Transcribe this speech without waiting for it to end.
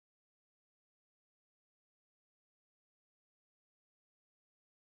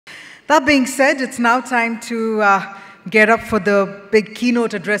That being said, it's now time to get up for the big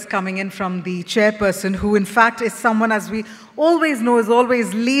keynote address coming in from the chairperson, who in fact is someone, as we always know, is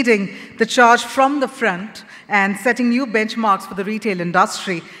always leading the charge from the front and setting new benchmarks for the retail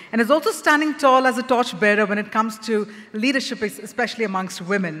industry, and is also standing tall as a torchbearer when it comes to leadership, especially amongst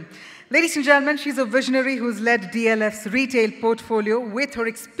women. Ladies and gentlemen, she's a visionary who's led DLF's retail portfolio with her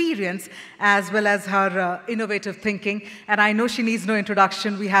experience as well as her innovative thinking. And I know she needs no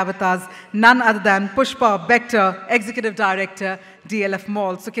introduction. We have with us none other than Pushpa Bector, Executive Director, DLF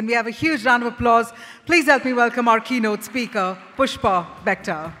Mall. So can we have a huge round of applause? Please help me welcome our keynote speaker, Pushpa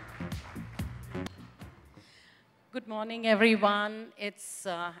Bector. Good morning, everyone. It's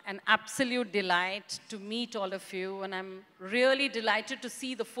an absolute delight to meet all of you, and I'm really delighted to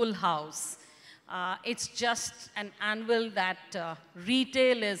see the full house. It's just an anvil that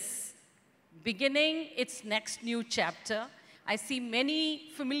retail is beginning its next new chapter. I see many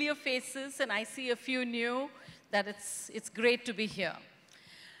familiar faces, and I see a few new, that it's great to be here.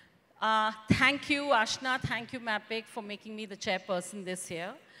 Thank you, Ashna. Thank you, MAPIC, for making me the chairperson this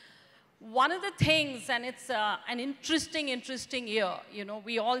year. One of the things, and it's an interesting year, you know,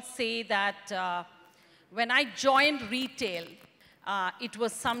 we all say that when I joined retail, it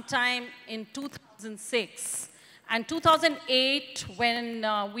was sometime in 2006. And 2008, when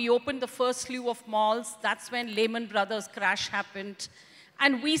we opened the first slew of malls, that's when Lehman Brothers crash happened.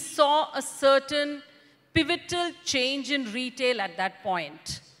 And we saw a certain pivotal change in retail at that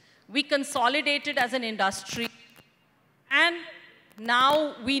point. We consolidated as an industry. And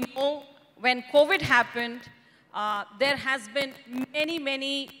now we know when COVID happened, there has been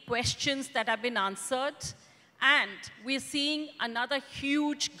many questions that have been answered, and we're seeing another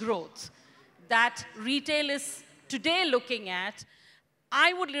huge growth that retail is today looking at.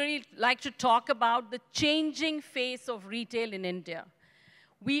 I would really like to talk about the changing face of retail in India.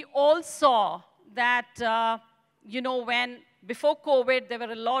 We all saw that, you know, before COVID, there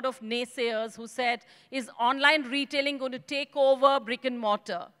were a lot of naysayers who said, is online retailing going to take over brick and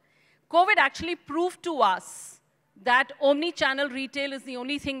mortar? COVID actually proved to us that omni-channel retail is the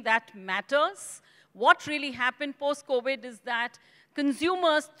only thing that matters. What really happened post-COVID is that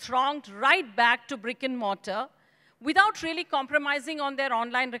consumers thronged right back to brick and mortar without really compromising on their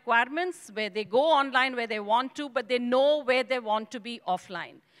online requirements, where they go online where they want to, but they know where they want to be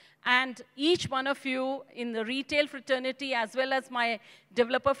offline. And each one of you in the retail fraternity, as well as my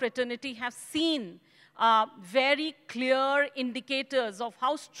developer fraternity, have seen very clear indicators of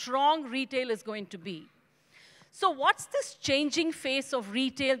how strong retail is going to be. So what's this changing face of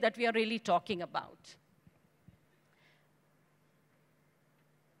retail that we are really talking about?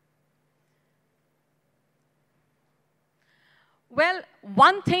 Well,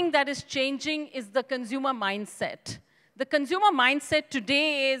 one thing that is changing is the consumer mindset. The consumer mindset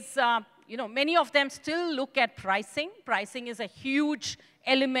today is, you know, many of them still look at pricing. Pricing is a huge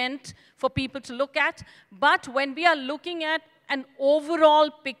element for people to look at. But when we are looking at an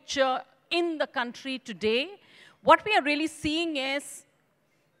overall picture in the country today, what we are really seeing is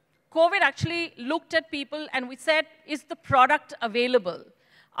COVID actually looked at people and we said, is the product available?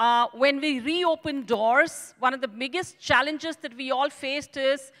 When we reopened doors, one of the biggest challenges that we all faced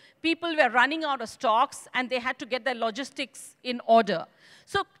is people were running out of stocks and they had to get their logistics in order.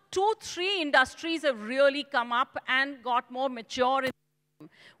 So 2-3 industries have really come up and got more mature.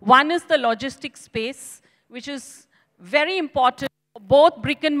 One is the logistics space, which is very important for both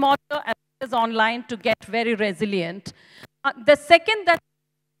brick and mortar as well as online to get very resilient. The second that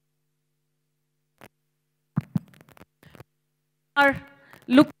are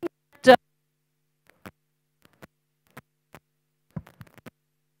looking at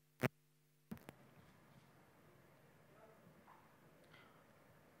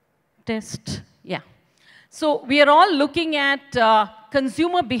So we are all looking at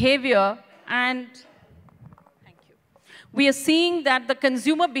consumer behavior, and thank you. We are seeing that the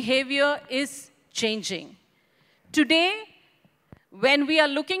consumer behavior is changing. Today, when we are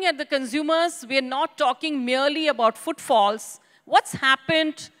looking at the consumers, we are not talking merely about footfalls. What's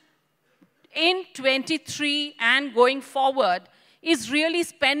happened in 23 and going forward is really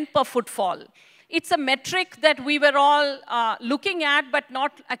spend per footfall. It's a metric that we were all looking at, but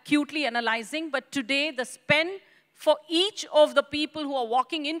not acutely analyzing. But today, the spend for each of the people who are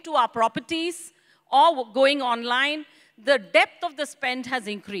walking into our properties or going online, the depth of the spend has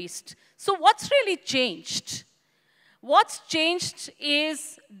increased. So what's really changed? What's changed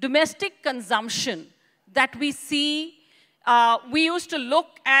is domestic consumption that we see. We used to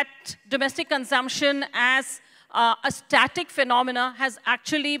look at domestic consumption as a static phenomena, has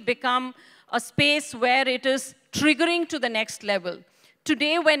actually become a space where it is triggering to the next level.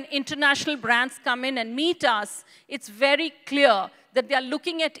 Today, when international brands come in and meet us, it's very clear that they are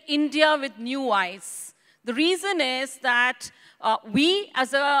looking at India with new eyes. The reason is that we,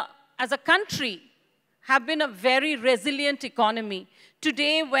 as a country, have been a very resilient economy.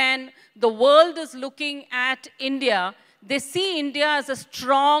 Today, when the world is looking at India, they see India as a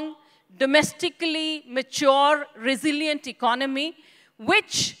strong, domestically mature, resilient economy,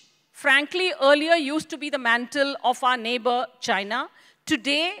 which, frankly, earlier used to be the mantle of our neighbor, China.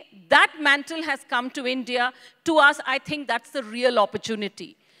 Today, that mantle has come to India. To us, I think that's the real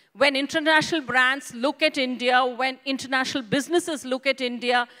opportunity. When international brands look at India, when international businesses look at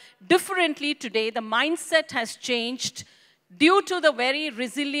India differently today, the mindset has changed due to the very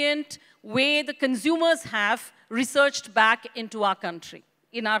resilient way the consumers have researched back into our country,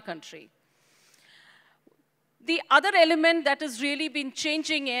 in our country. The other element that has really been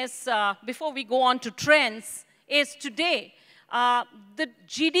changing is, before we go on to trends, is today, the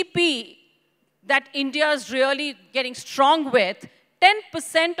GDP that India is really getting strong with,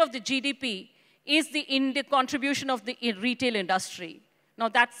 10% of the GDP is the contribution of the retail industry. Now,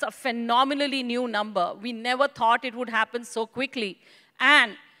 that's a phenomenally new number. We never thought it would happen so quickly.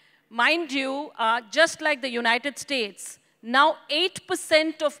 And mind you, just like the United States, now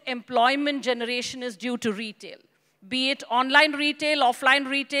 8% of employment generation is due to retail, be it online retail, offline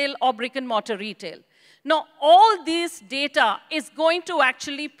retail, or brick-and-mortar retail. Now, all this data is going to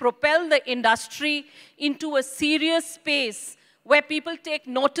actually propel the industry into a serious space where people take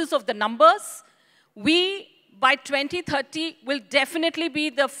notice of the numbers. We, by 2030, will definitely be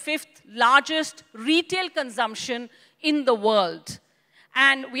the 5th largest retail consumption in the world.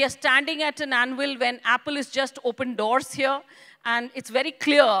 And we are standing at an anvil when Apple has just opened doors here. And it's very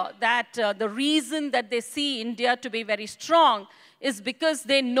clear that the reason that they see India to be very strong is because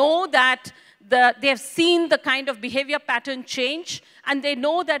they know that they have seen the kind of behavior pattern change, and they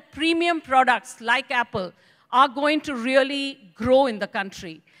know that premium products like Apple are going to really grow in the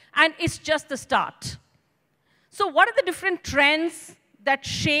country. And it's just the start. So what are the different trends that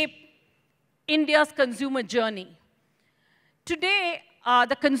shape India's consumer journey? Today,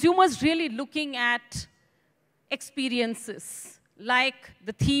 the consumer is really looking at experiences, like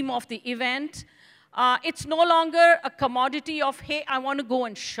the theme of the event. It's no longer a commodity of, hey, I want to go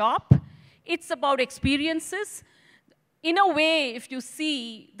and shop. It's about experiences. In a way, if you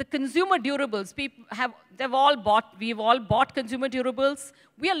see, the consumer durables, we've all bought consumer durables.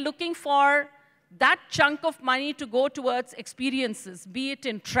 We are looking for that chunk of money to go towards experiences, be it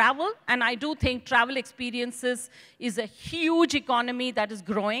in travel, and I do think travel experiences is a huge economy that is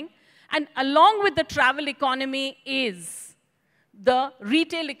growing. And along with the travel economy is the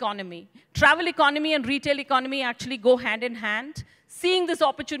retail economy. Travel economy and retail economy actually go hand in hand. Seeing this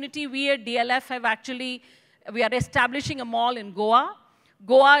opportunity, we at DLF we are establishing a mall in Goa.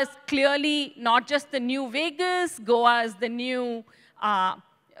 Goa is clearly not just the new Vegas. Goa is the new,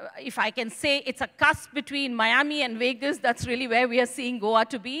 if I can say, it's a cusp between Miami and Vegas. That's really where we are seeing Goa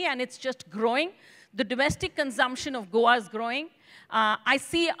to be, and it's just growing. The domestic consumption of Goa is growing. I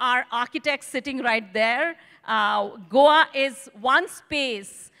see our architects sitting right there. Goa is one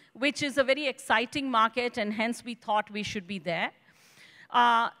space which is a very exciting market, and hence we thought we should be there.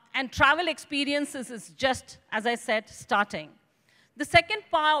 And travel experiences is just, as I said, starting. The second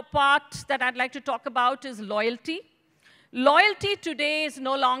part that I'd like to talk about is loyalty. Loyalty today is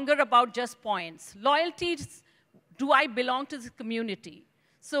no longer about just points. Loyalty is, do I belong to this community?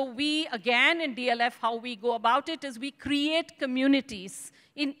 So we, again, in DLF, how we go about it is we create communities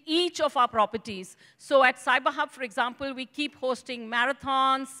in each of our properties. So at Cyber Hub, for example, we keep hosting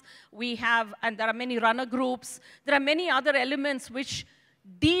marathons. And there are many runner groups. There are many other elements which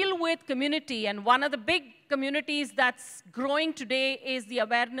deal with community. And one of the big communities that's growing today is the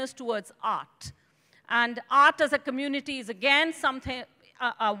awareness towards art. And art as a community is, again, something,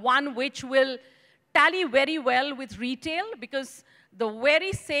 one which will tally very well with retail, because the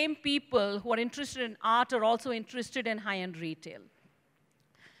very same people who are interested in art are also interested in high-end retail.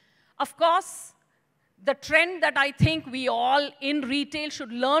 Of course, the trend that I think we all in retail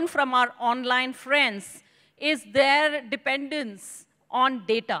should learn from our online friends is their dependence on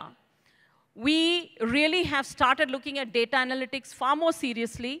data. We really have started looking at data analytics far more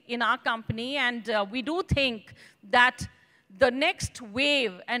seriously in our company, and we do think that the next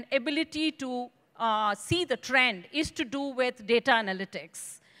wave and ability to see the trend is to do with data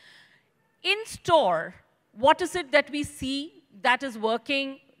analytics. In store, what is it that we see that is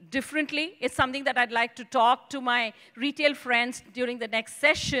working differently? It's something that I'd like to talk to my retail friends during the next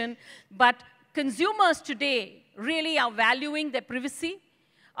session. But consumers today really are valuing their privacy.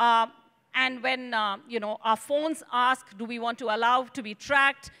 And when our phones ask, do we want to allow to be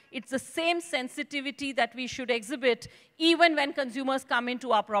tracked, it's the same sensitivity that we should exhibit even when consumers come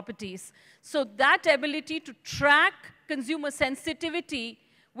into our properties. So that ability to track consumer sensitivity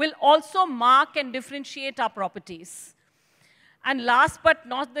will also mark and differentiate our properties. And last but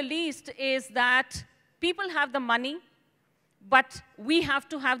not the least is that people have the money, but we have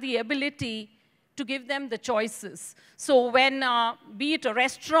to have the ability to give them the choices. So when, be it a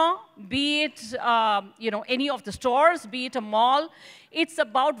restaurant, be it any of the stores, be it a mall, it's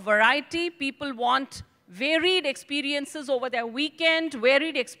about variety. People want varied experiences over their weekend,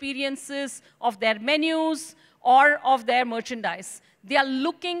 varied experiences of their menus or of their merchandise. They are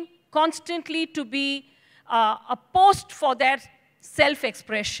looking constantly to be a post for their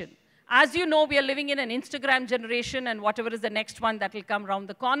self-expression. As you know, we are living in an Instagram generation, and whatever is the next one that will come around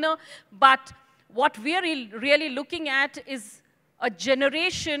the corner. But what we are really looking at is a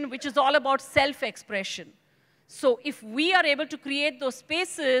generation which is all about self-expression. So if we are able to create those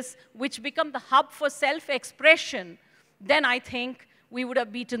spaces which become the hub for self-expression, then I think we would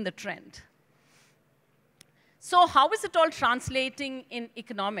have beaten the trend. So how is it all translating in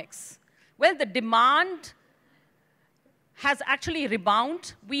economics? Well, the demand has actually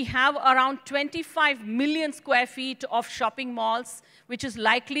rebounded. We have around 25 million square feet of shopping malls, which is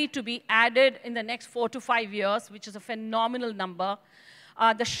likely to be added in the next 4 to 5 years, which is a phenomenal number.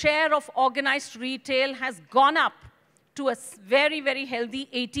 The share of organized retail has gone up to a very, very healthy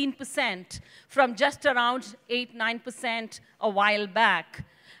 18% from just around 8–9% a while back.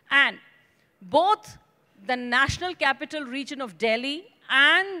 And both the National Capital Region of Delhi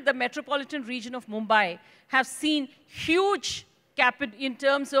and the Metropolitan Region of Mumbai have seen huge capital in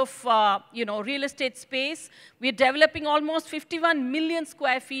terms of real estate space. We're developing almost 51 million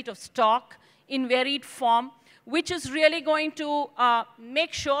square feet of stock in varied form, which is really going to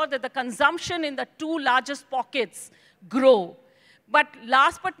make sure that the consumption in the two largest pockets grow. But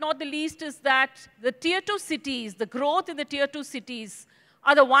last but not the least is that the tier 2 cities, the growth in the tier 2 cities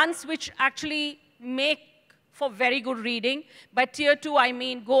are the ones which actually make for very good reading. By tier 2, I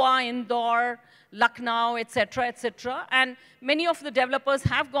mean Goa, Indore, Lucknow, et cetera, et cetera. And many of the developers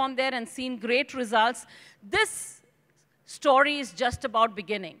have gone there and seen great results. This story is just about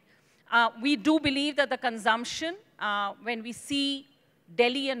beginning. We do believe that the consumption, when we see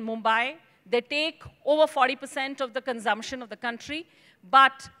Delhi and Mumbai, they take over 40% of the consumption of the country,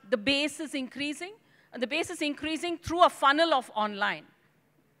 but the base is increasing. And the base is increasing through a funnel of online,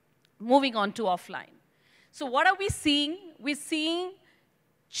 moving on to offline. So what are we seeing? We're seeing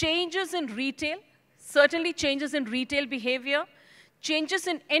changes in retail, certainly changes in retail behavior, changes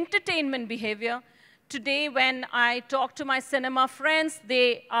in entertainment behavior. Today, when I talk to my cinema friends,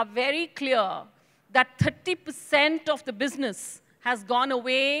 they are very clear that 30% of the business has gone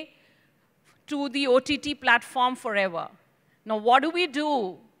away to the OTT platform forever. Now, what do we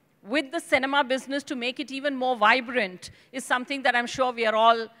do with the cinema business to make it even more vibrant is something that I'm sure we are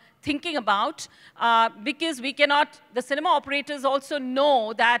all thinking about, because we cannot, the cinema operators also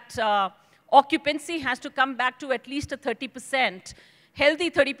know that occupancy has to come back to at least a 30%,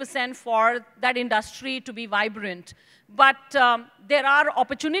 healthy 30% for that industry to be vibrant. But there are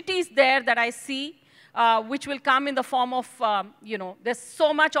opportunities there that I see, which will come in the form of, there's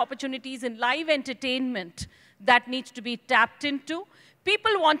so much opportunities in live entertainment that needs to be tapped into.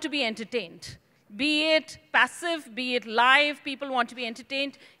 People want to be entertained. Be it passive, be it live, people want to be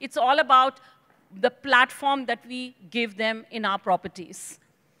entertained. It's all about the platform that we give them in our properties.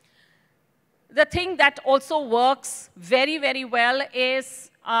 The thing that also works very, very well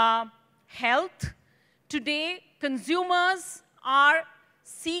is health. Today, consumers are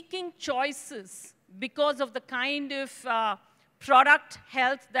seeking choices because of the kind of product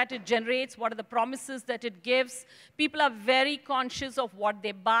health that it generates, what are the promises that it gives. People are very conscious of what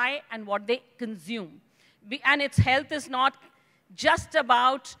they buy and what they consume. And its health is not just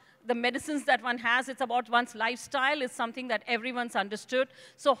about the medicines that one has, it's about one's lifestyle. It's something that everyone's understood.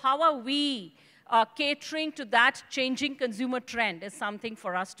 So how are we catering to that changing consumer trend is something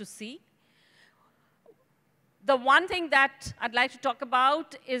for us to see. The one thing that I'd like to talk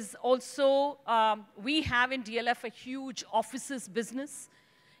about is also we have in DLF a huge offices business.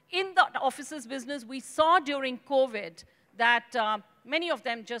 In the offices business, we saw during COVID that many of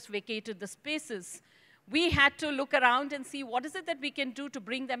them just vacated the spaces. We had to look around and see what is it that we can do to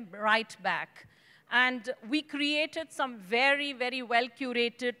bring them right back. And we created some very, very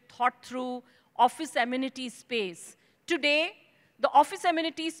well-curated, thought-through office amenity space. Today, the office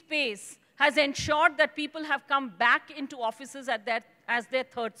amenity space has ensured that people have come back into offices as their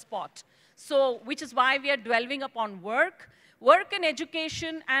third spot. So, which is why we are dwelling upon work. work and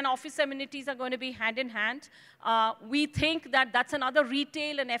education and office amenities are going to be hand in hand. We think that that's another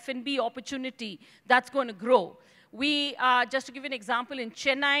retail and F&B opportunity that's going to grow. We, just to give you an example, in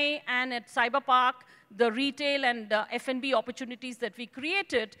Chennai and at Cyber Park, the retail and F&B opportunities that we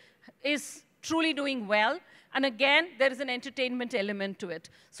created is truly doing well. And again, there is an entertainment element to it.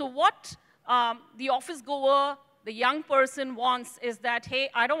 So what the office goer, the young person wants is that, hey,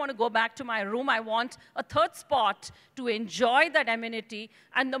 I don't want to go back to my room. I want a third spot to enjoy that amenity.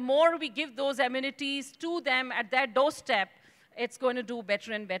 And the more we give those amenities to them at their doorstep, it's going to do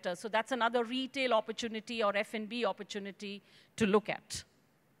better and better. So that's another retail opportunity or F&B opportunity to look at.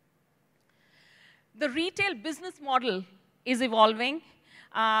 The retail business model is evolving.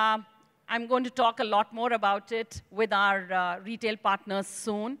 I'm going to talk a lot more about it with our retail partners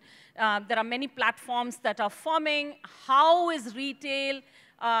soon. There are many platforms that are forming. How is retail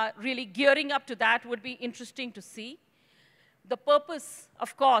really gearing up to that would be interesting to see. The purpose,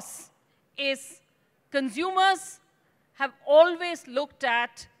 of course, is consumers have always looked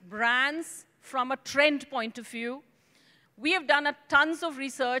at brands from a trend point of view. We have done tons of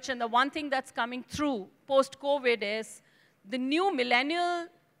research, and the one thing that's coming through post-COVID is the new millennial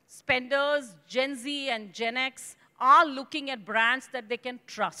spenders, Gen Z and Gen X, are looking at brands that they can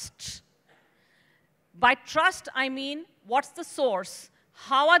trust. By trust, I mean, what's the source?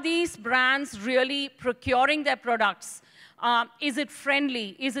 How are these brands really procuring their products? Is it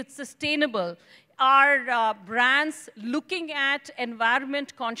friendly? Is it sustainable? Are brands looking at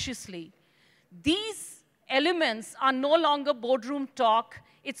environment consciously? These elements are no longer boardroom talk.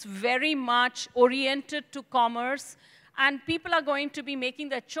 It's very much oriented to commerce. And people are going to be making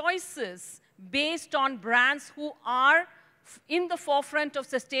their choices based on brands who are in the forefront of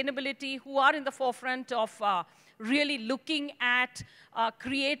sustainability, who are in the forefront of really looking at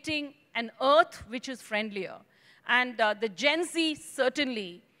creating an earth which is friendlier. And the Gen Z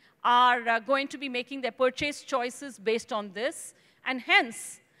certainly are going to be making their purchase choices based on this. And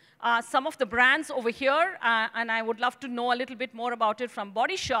hence, some of the brands over here, and I would love to know a little bit more about it from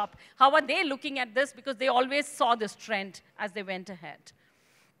Body Shop, how are they looking at this? Because they always saw this trend as they went ahead.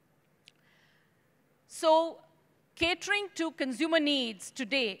 So catering to consumer needs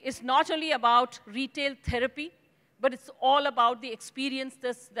today is not only about retail therapy, but it's all about the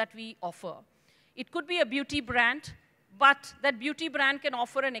experiences that we offer. It could be a beauty brand, but that beauty brand can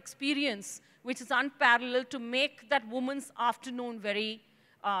offer an experience which is unparalleled to make that woman's afternoon very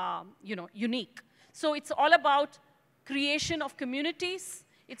unique. So it's all about creation of communities.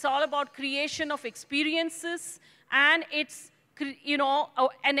 It's all about creation of experiences. And it's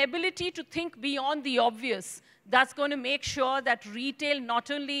an ability to think beyond the obvious that's going to make sure that retail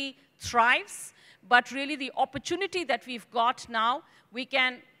not only thrives, but really the opportunity that we've got now, we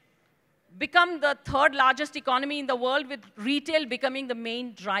can become the third largest economy in the world with retail becoming the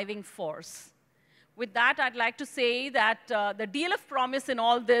main driving force. With that, I'd like to say that the DLF promise in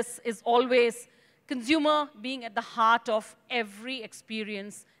all this is always consumer being at the heart of every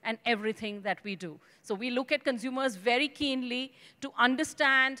experience and everything that we do. So we look at consumers very keenly to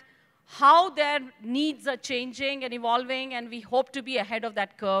understand how their needs are changing and evolving, and we hope to be ahead of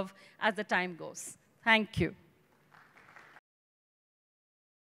that curve as the time goes. Thank you.